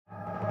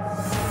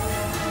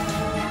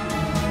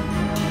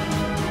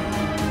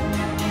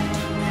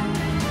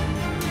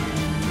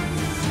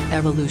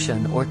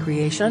Evolution or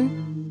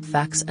creation?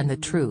 Facts and the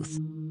truth.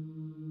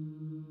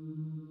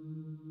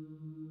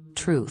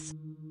 Truth.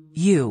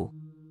 You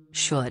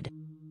should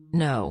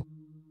know.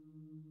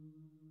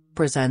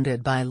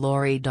 Presented by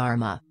Lori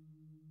Dharma.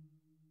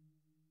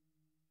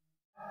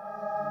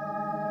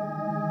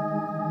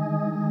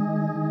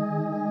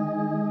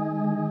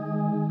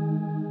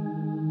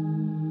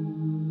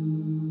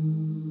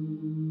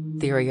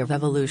 Theory of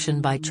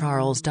Evolution by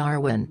Charles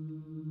Darwin.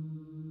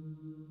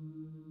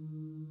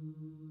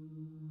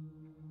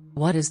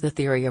 What is the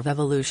theory of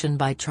evolution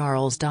by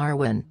Charles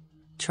Darwin?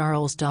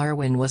 Charles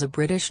Darwin was a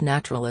British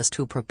naturalist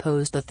who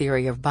proposed the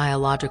theory of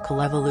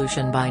biological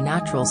evolution by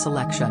natural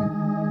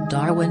selection.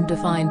 Darwin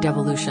defined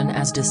evolution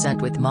as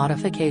descent with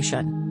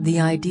modification,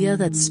 the idea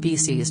that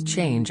species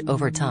change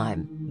over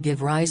time,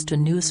 give rise to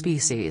new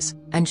species,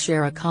 and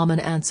share a common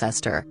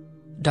ancestor.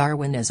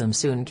 Darwinism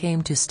soon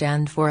came to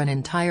stand for an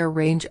entire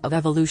range of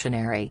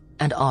evolutionary,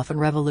 and often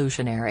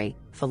revolutionary,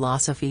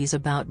 philosophies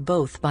about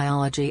both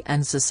biology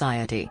and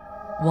society.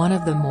 One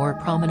of the more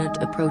prominent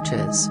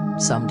approaches,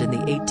 summed in the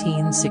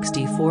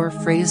 1864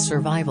 phrase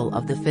survival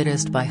of the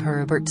fittest by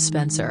Herbert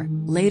Spencer,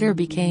 later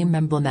became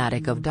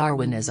emblematic of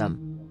Darwinism.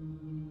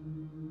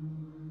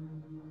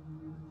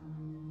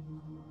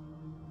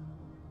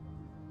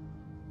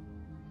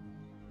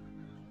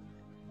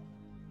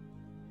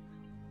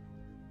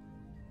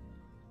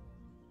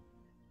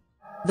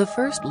 The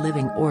first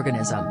living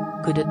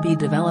organism, could it be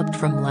developed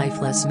from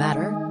lifeless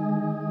matter?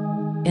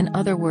 In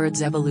other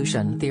words,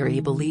 evolution theory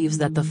believes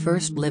that the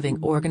first living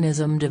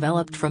organism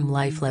developed from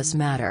lifeless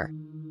matter.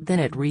 Then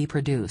it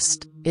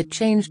reproduced, it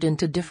changed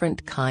into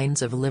different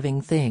kinds of living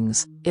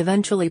things,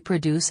 eventually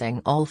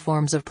producing all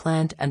forms of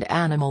plant and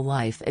animal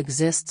life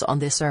exists on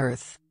this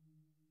earth.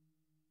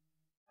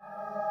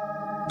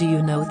 Do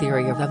you know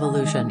theory of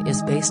evolution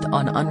is based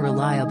on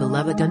unreliable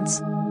evidence?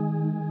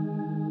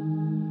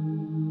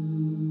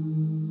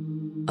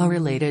 A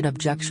related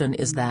objection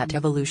is that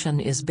evolution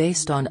is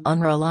based on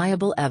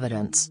unreliable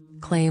evidence,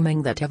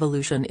 claiming that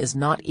evolution is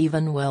not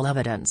even well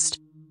evidenced.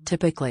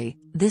 Typically,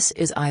 this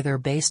is either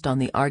based on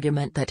the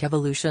argument that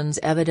evolution's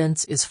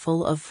evidence is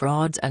full of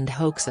frauds and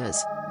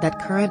hoaxes,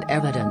 that current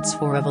evidence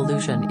for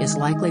evolution is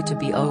likely to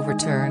be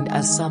overturned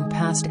as some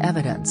past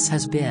evidence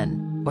has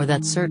been, or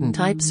that certain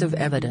types of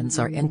evidence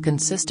are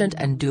inconsistent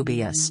and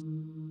dubious.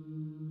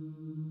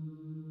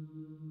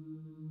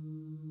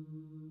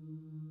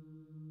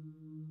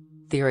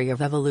 Theory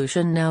of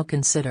evolution now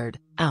considered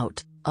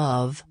out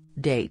of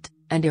date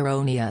and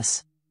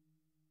erroneous.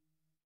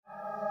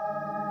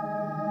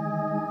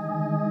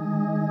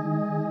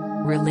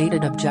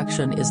 Related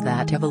objection is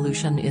that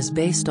evolution is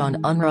based on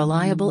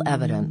unreliable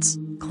evidence,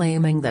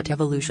 claiming that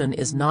evolution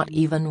is not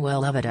even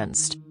well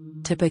evidenced.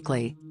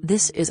 Typically,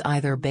 this is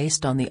either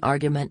based on the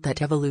argument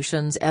that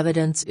evolution's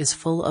evidence is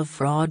full of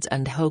frauds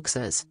and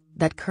hoaxes,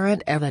 that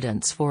current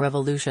evidence for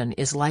evolution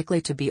is likely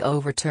to be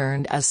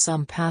overturned as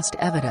some past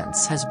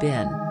evidence has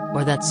been,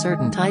 or that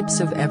certain types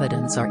of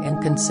evidence are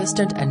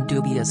inconsistent and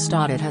dubious.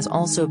 It has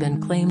also been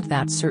claimed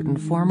that certain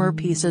former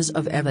pieces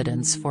of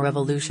evidence for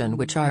evolution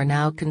which are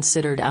now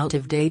considered out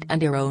of date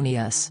and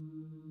erroneous.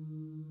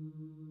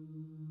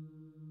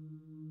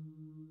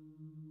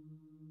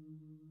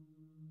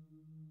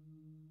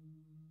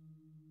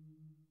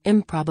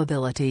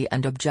 Improbability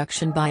and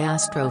objection by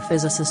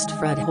astrophysicist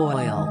Fred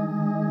Hoyle.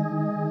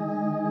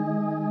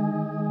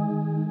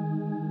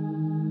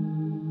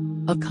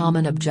 A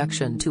common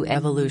objection to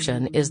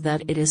evolution is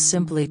that it is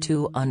simply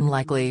too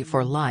unlikely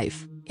for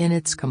life, in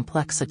its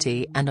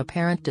complexity and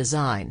apparent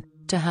design,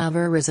 to have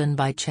arisen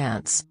by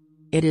chance.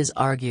 It is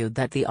argued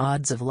that the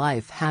odds of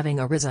life having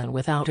arisen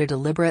without a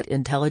deliberate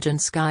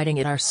intelligence guiding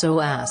it are so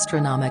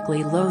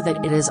astronomically low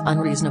that it is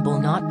unreasonable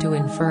not to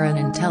infer an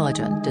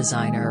intelligent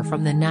designer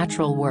from the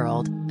natural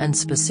world, and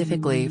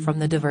specifically from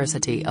the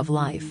diversity of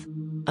life.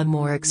 A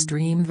more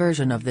extreme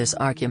version of this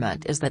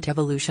argument is that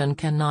evolution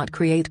cannot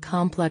create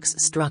complex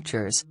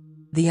structures.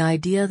 The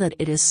idea that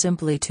it is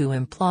simply too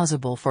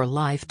implausible for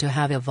life to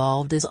have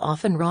evolved is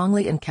often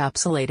wrongly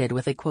encapsulated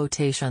with a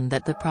quotation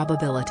that the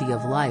probability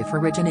of life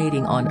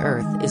originating on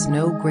Earth is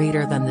no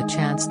greater than the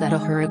chance that a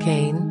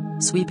hurricane,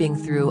 sweeping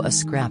through a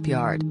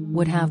scrapyard,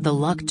 would have the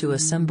luck to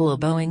assemble a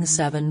Boeing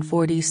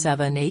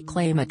 747, a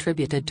claim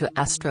attributed to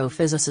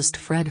astrophysicist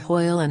Fred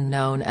Hoyle and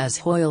known as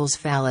Hoyle's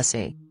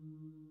fallacy.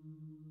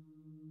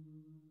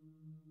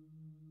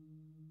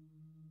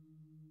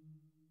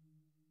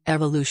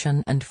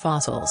 Evolution and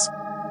fossils.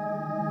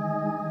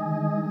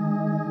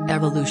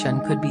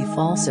 Evolution could be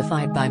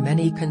falsified by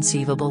many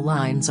conceivable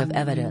lines of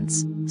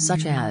evidence,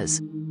 such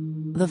as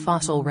the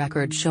fossil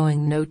record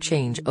showing no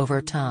change over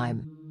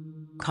time,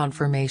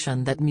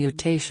 confirmation that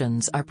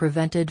mutations are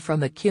prevented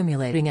from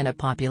accumulating in a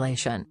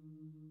population,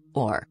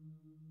 or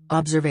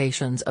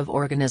observations of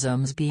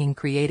organisms being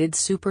created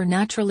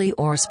supernaturally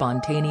or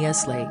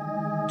spontaneously.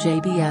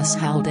 J.B.S.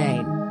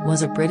 Haldane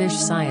was a British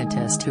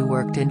scientist who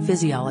worked in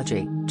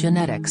physiology,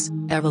 genetics,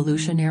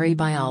 evolutionary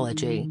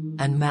biology,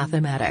 and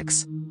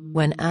mathematics.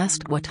 When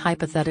asked what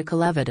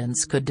hypothetical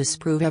evidence could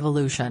disprove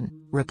evolution,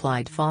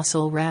 replied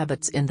fossil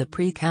rabbits in the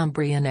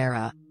Precambrian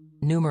era.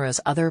 Numerous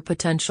other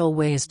potential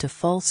ways to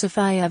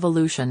falsify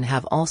evolution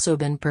have also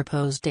been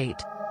proposed.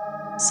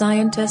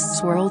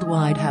 Scientists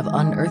worldwide have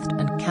unearthed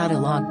and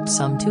catalogued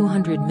some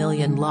 200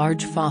 million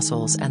large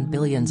fossils and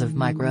billions of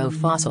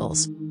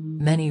microfossils.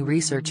 Many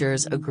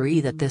researchers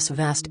agree that this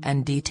vast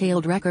and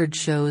detailed record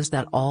shows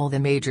that all the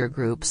major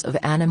groups of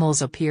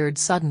animals appeared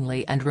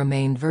suddenly and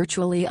remained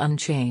virtually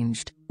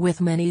unchanged,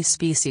 with many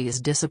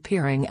species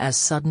disappearing as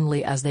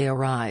suddenly as they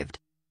arrived.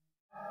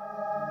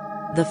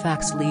 The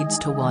facts leads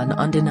to one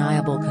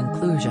undeniable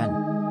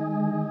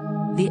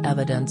conclusion. The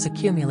evidence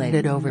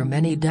accumulated over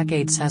many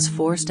decades has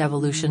forced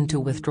evolution to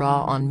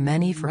withdraw on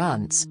many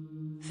fronts.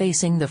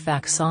 Facing the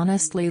facts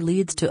honestly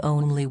leads to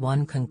only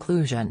one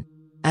conclusion.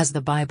 As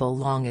the Bible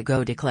long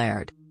ago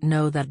declared,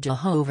 know that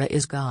Jehovah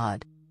is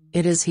God.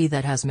 It is He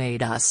that has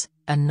made us,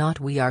 and not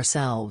we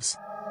ourselves.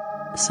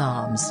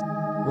 Psalms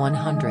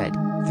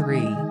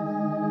 103.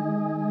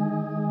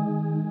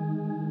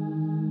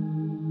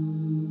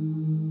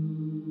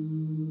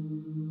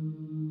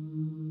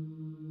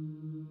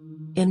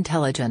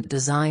 Intelligent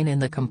design in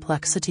the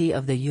complexity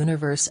of the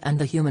universe and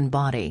the human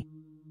body.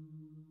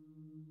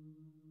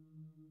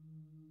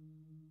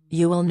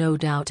 You will no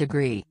doubt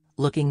agree,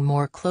 looking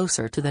more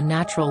closer to the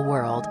natural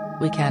world,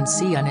 we can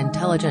see an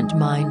intelligent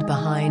mind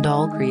behind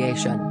all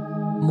creation.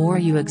 More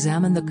you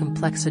examine the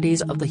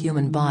complexities of the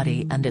human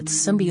body and its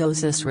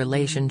symbiosis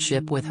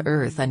relationship with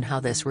Earth and how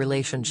this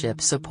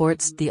relationship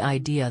supports the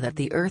idea that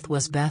the Earth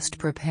was best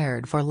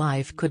prepared for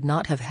life could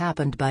not have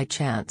happened by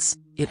chance.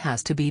 It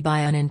has to be by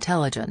an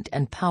intelligent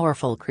and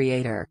powerful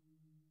creator.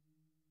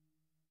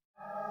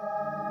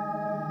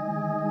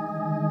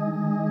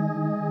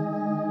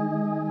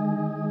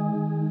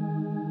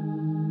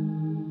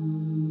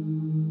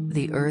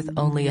 The Earth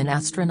only an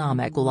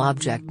astronomical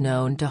object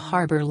known to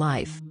harbor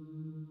life.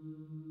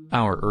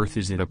 Our Earth,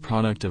 is it a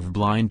product of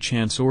blind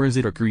chance or is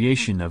it a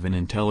creation of an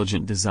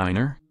intelligent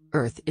designer?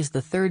 Earth is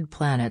the third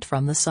planet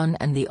from the Sun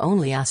and the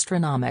only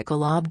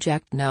astronomical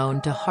object known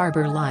to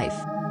harbor life.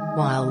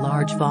 While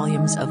large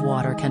volumes of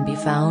water can be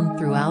found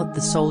throughout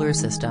the solar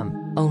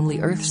system, only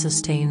Earth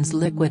sustains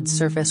liquid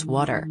surface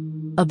water.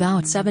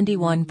 About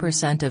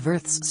 71% of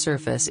Earth's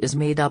surface is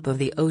made up of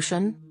the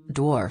ocean,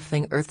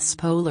 dwarfing Earth's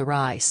polar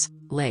ice,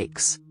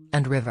 lakes,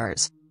 and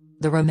rivers.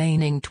 The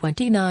remaining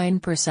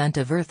 29%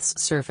 of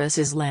Earth's surface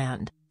is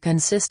land,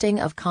 consisting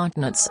of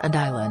continents and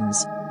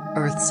islands.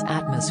 Earth's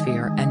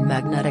atmosphere and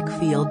magnetic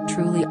field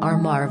truly are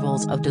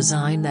marvels of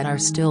design that are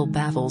still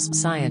baffles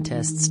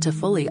scientists to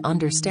fully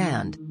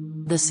understand.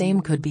 The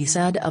same could be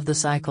said of the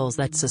cycles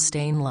that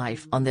sustain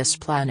life on this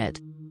planet.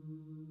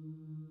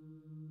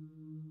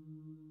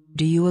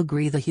 Do you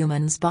agree the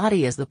human's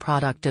body is the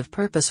product of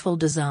purposeful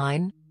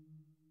design?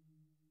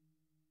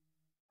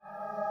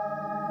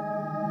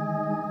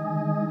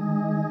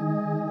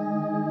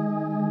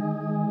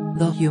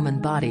 The human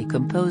body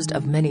composed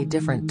of many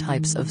different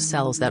types of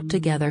cells that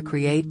together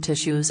create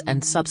tissues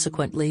and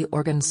subsequently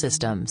organ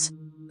systems.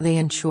 They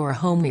ensure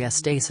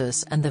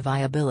homeostasis and the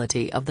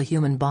viability of the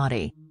human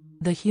body.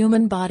 The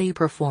human body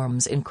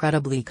performs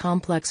incredibly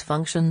complex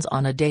functions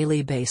on a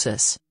daily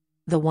basis.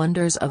 The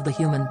wonders of the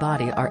human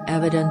body are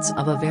evidence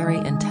of a very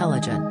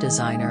intelligent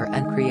designer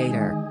and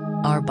creator.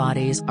 Our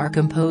bodies are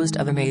composed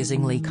of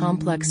amazingly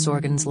complex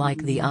organs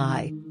like the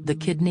eye, the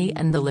kidney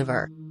and the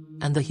liver.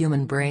 And the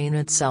human brain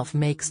itself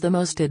makes the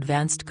most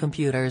advanced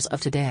computers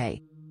of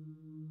today.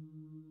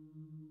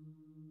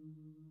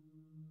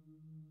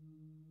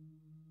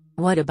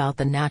 What about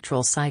the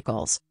natural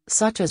cycles,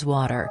 such as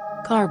water,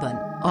 carbon,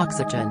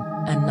 oxygen,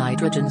 and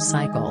nitrogen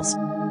cycles?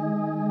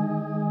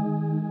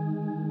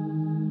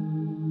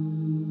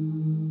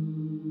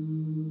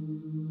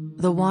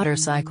 The water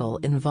cycle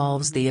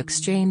involves the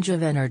exchange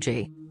of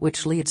energy,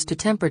 which leads to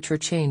temperature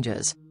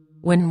changes.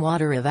 When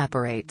water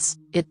evaporates,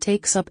 it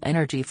takes up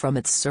energy from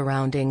its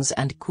surroundings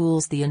and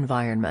cools the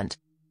environment.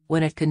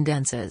 When it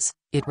condenses,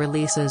 it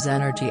releases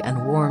energy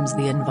and warms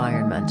the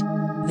environment.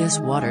 This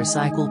water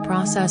cycle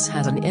process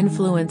has an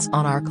influence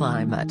on our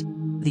climate.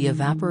 The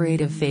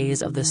evaporative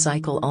phase of the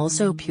cycle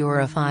also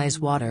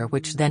purifies water,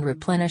 which then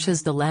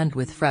replenishes the land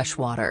with fresh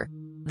water.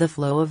 The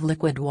flow of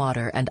liquid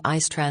water and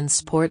ice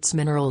transports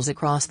minerals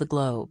across the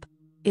globe.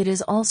 It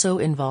is also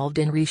involved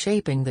in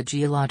reshaping the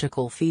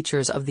geological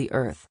features of the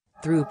Earth,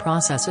 through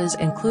processes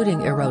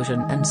including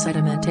erosion and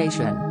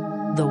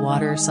sedimentation. The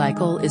water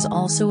cycle is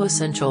also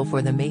essential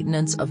for the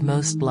maintenance of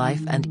most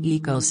life and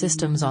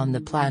ecosystems on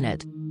the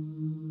planet.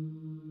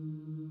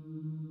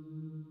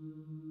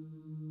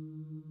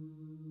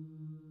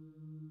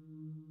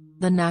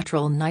 The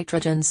natural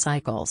nitrogen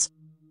cycles.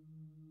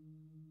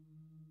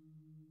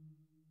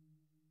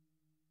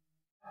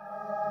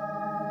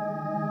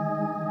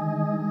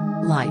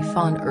 Life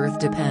on Earth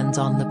depends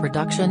on the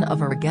production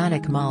of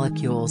organic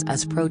molecules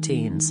as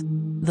proteins.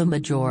 The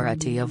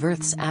majority of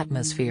Earth's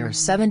atmosphere,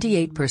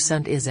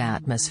 78%, is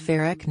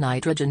atmospheric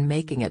nitrogen,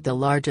 making it the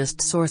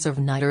largest source of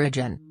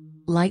nitrogen.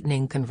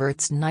 Lightning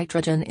converts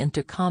nitrogen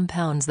into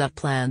compounds that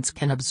plants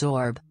can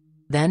absorb.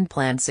 Then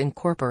plants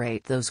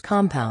incorporate those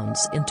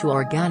compounds into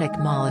organic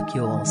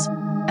molecules.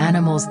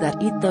 Animals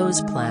that eat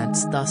those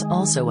plants thus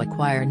also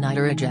acquire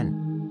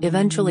nitrogen.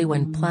 Eventually,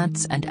 when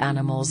plants and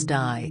animals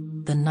die,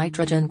 the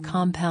nitrogen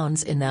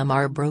compounds in them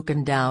are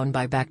broken down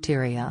by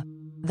bacteria.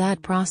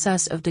 That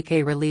process of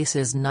decay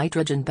releases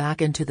nitrogen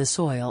back into the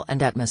soil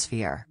and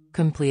atmosphere,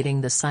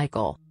 completing the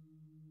cycle.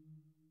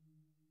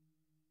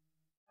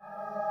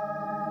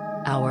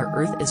 Our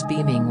Earth is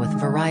beaming with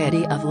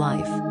variety of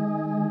life.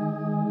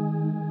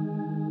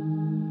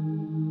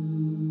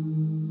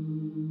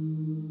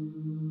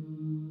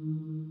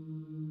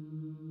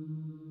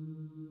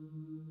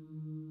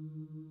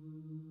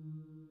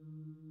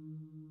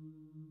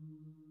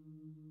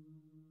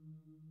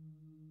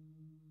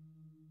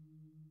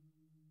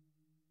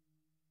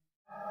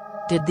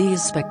 Did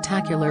these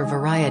spectacular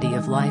variety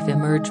of life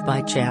emerge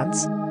by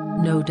chance?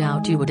 No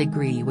doubt you would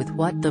agree with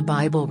what the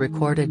Bible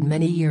recorded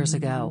many years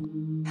ago.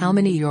 How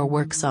many your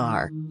works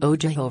are, O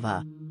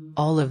Jehovah!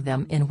 All of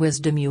them in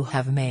wisdom you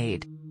have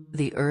made.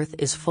 The earth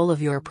is full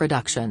of your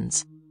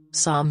productions.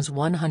 Psalms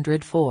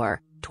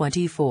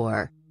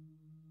 104:24.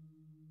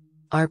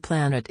 Our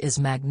planet is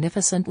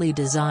magnificently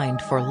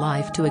designed for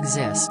life to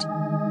exist.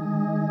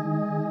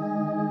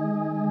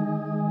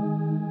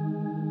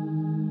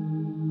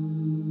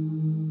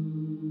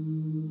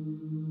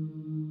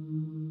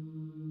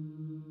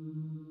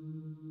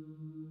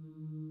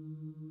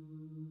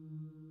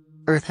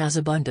 Earth has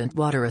abundant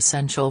water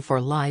essential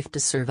for life to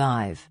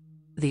survive.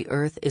 The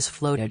Earth is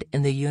floated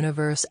in the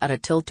universe at a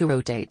tilt to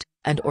rotate,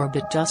 and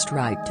orbit just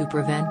right to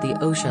prevent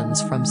the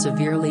oceans from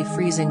severely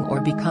freezing or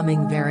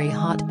becoming very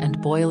hot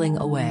and boiling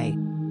away.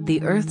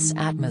 The Earth's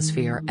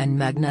atmosphere and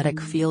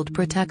magnetic field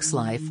protects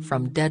life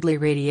from deadly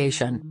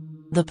radiation.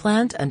 The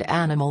plant and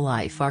animal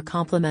life are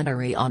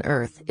complementary on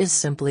Earth is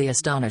simply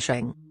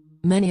astonishing.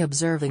 Many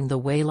observing the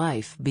way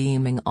life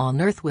beaming on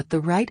Earth with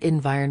the right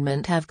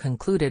environment have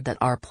concluded that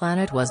our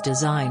planet was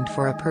designed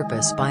for a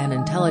purpose by an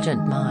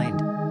intelligent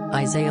mind.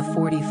 Isaiah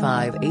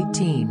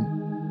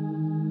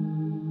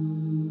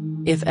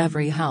 45:18. If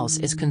every house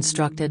is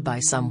constructed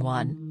by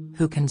someone,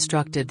 who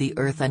constructed the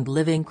earth and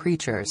living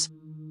creatures?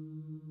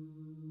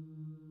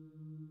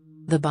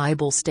 The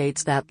Bible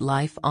states that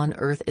life on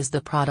Earth is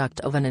the product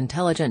of an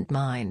intelligent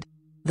mind.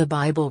 The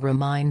Bible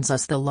reminds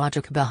us the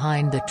logic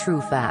behind the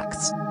true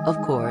facts. Of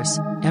course,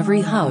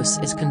 every house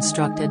is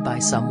constructed by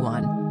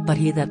someone, but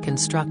he that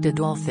constructed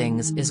all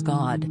things is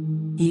God.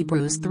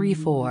 Hebrews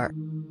 3:4.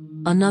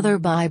 Another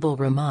Bible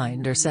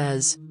reminder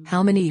says,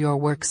 "How many your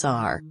works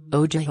are,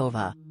 O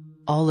Jehovah!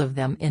 All of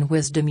them in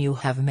wisdom you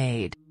have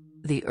made.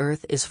 The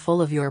earth is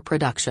full of your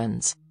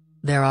productions.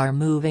 There are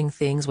moving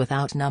things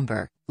without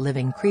number,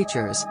 living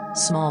creatures,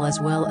 small as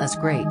well as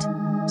great."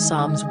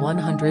 Psalms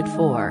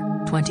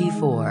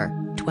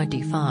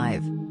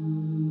 104:24-25.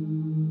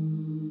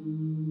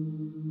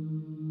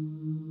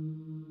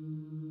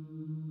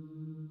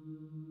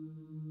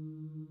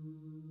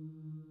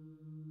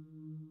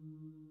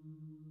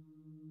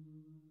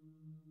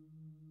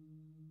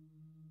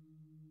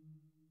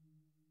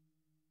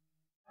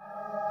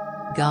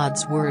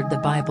 God's Word, the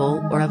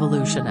Bible, or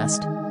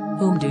evolutionist?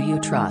 Whom do you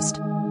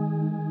trust?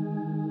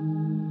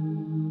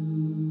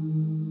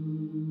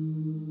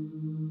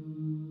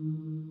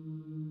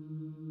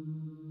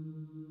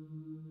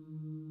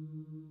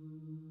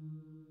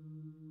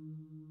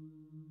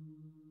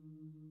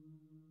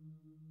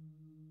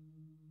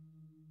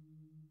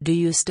 Do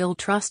you still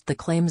trust the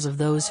claims of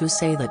those who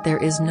say that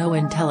there is no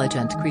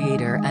intelligent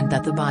creator and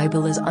that the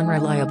Bible is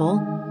unreliable?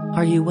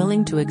 Are you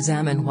willing to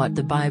examine what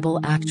the Bible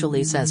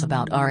actually says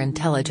about our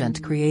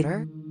intelligent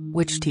creator?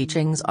 Which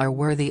teachings are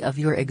worthy of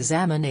your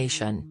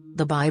examination,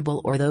 the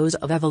Bible or those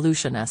of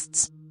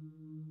evolutionists?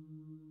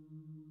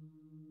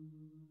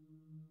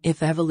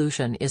 If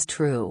evolution is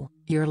true,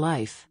 your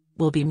life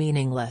will be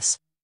meaningless.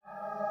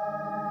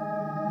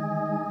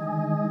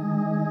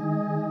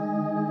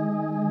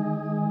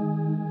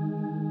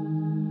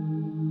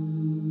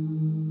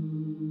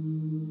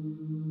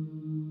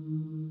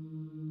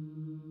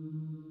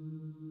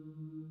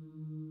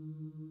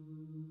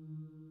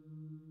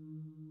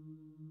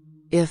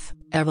 If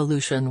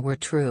evolution were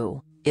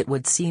true, it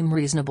would seem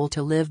reasonable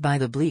to live by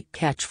the bleak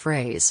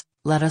catchphrase,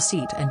 "Let us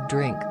eat and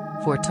drink,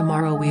 for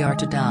tomorrow we are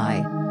to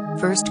die."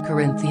 1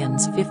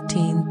 Corinthians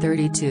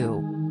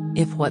 15:32.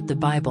 If what the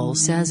Bible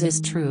says is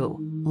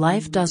true,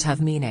 life does have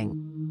meaning.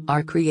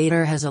 Our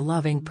Creator has a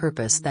loving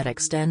purpose that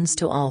extends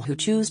to all who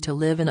choose to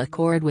live in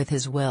accord with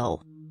His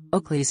will.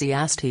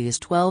 Ecclesiastes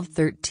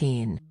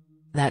 12:13.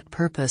 That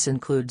purpose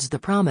includes the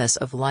promise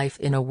of life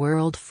in a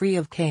world free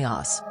of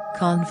chaos,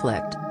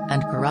 conflict,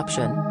 and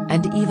corruption,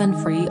 and even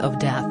free of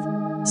death.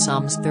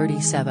 Psalms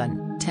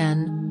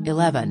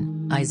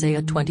 37:10-11,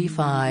 Isaiah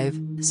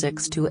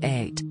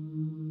 25:6-8.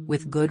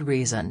 With good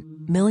reason,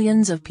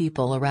 millions of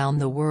people around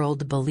the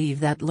world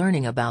believe that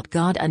learning about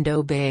God and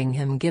obeying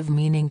Him give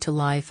meaning to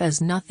life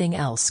as nothing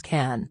else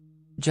can.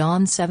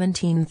 John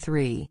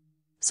 17:3.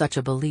 Such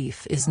a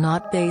belief is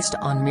not based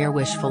on mere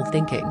wishful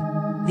thinking.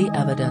 The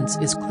evidence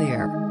is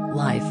clear: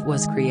 life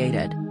was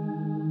created.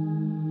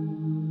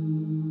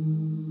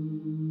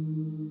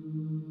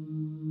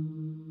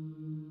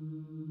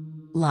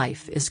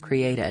 Life is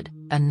created,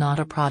 and not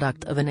a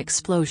product of an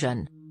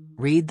explosion.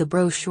 Read the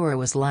brochure.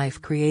 Was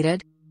life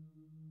created?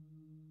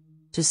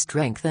 To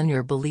strengthen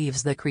your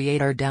beliefs, the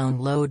creator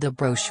download the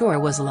brochure.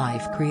 Was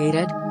life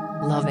created?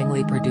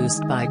 Lovingly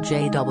produced by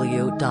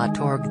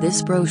jw.org.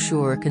 This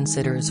brochure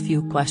considers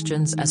few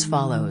questions as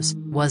follows: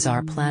 was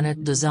our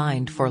planet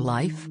designed for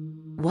life?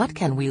 What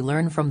can we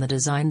learn from the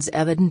designs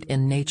evident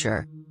in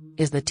nature?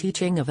 Is the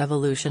teaching of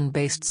evolution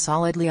based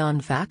solidly on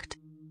fact?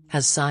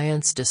 Has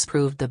science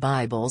disproved the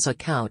Bible's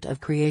account of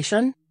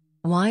creation?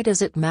 Why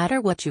does it matter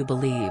what you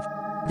believe?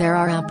 There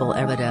are ample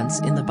evidence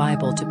in the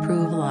Bible to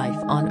prove life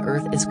on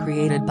earth is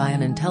created by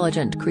an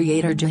intelligent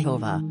creator,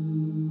 Jehovah.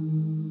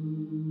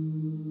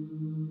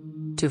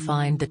 To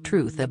find the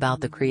truth about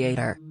the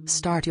Creator,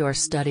 start your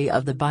study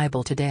of the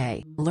Bible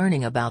today.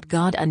 Learning about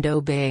God and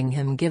obeying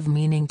Him give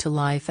meaning to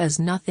life as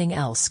nothing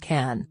else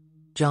can.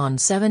 John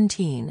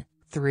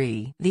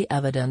 17:3. The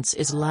evidence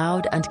is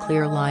loud and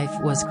clear. Life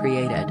was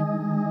created.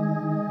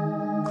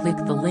 Click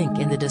the link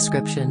in the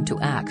description to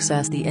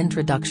access the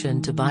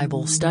Introduction to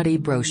Bible Study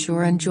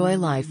brochure. Enjoy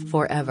life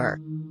forever.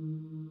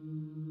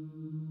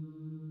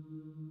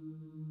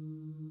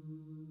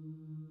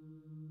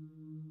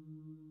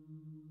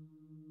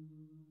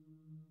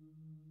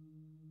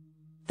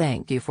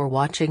 Thank you for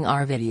watching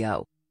our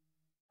video.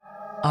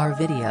 Our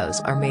videos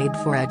are made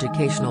for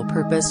educational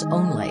purpose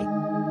only.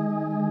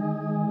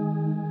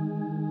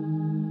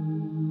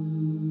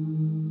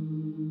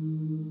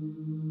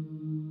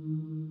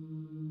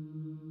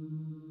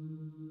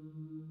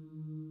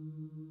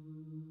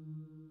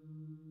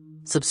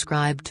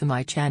 Subscribe to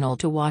my channel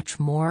to watch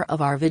more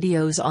of our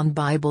videos on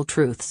Bible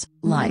truths.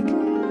 Like,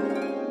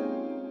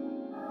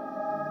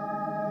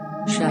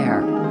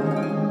 share,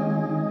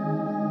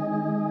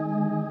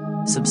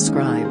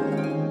 subscribe.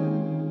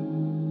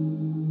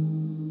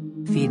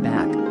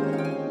 Feedback.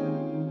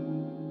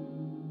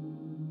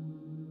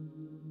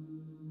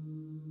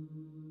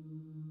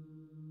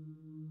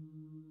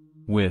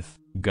 With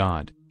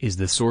God is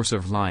the source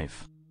of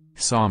life.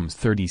 Psalms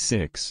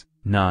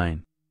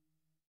 36:9.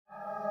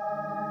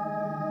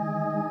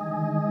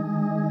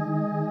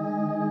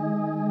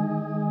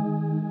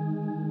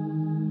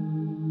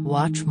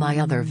 Watch my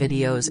other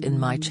videos in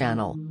my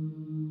channel.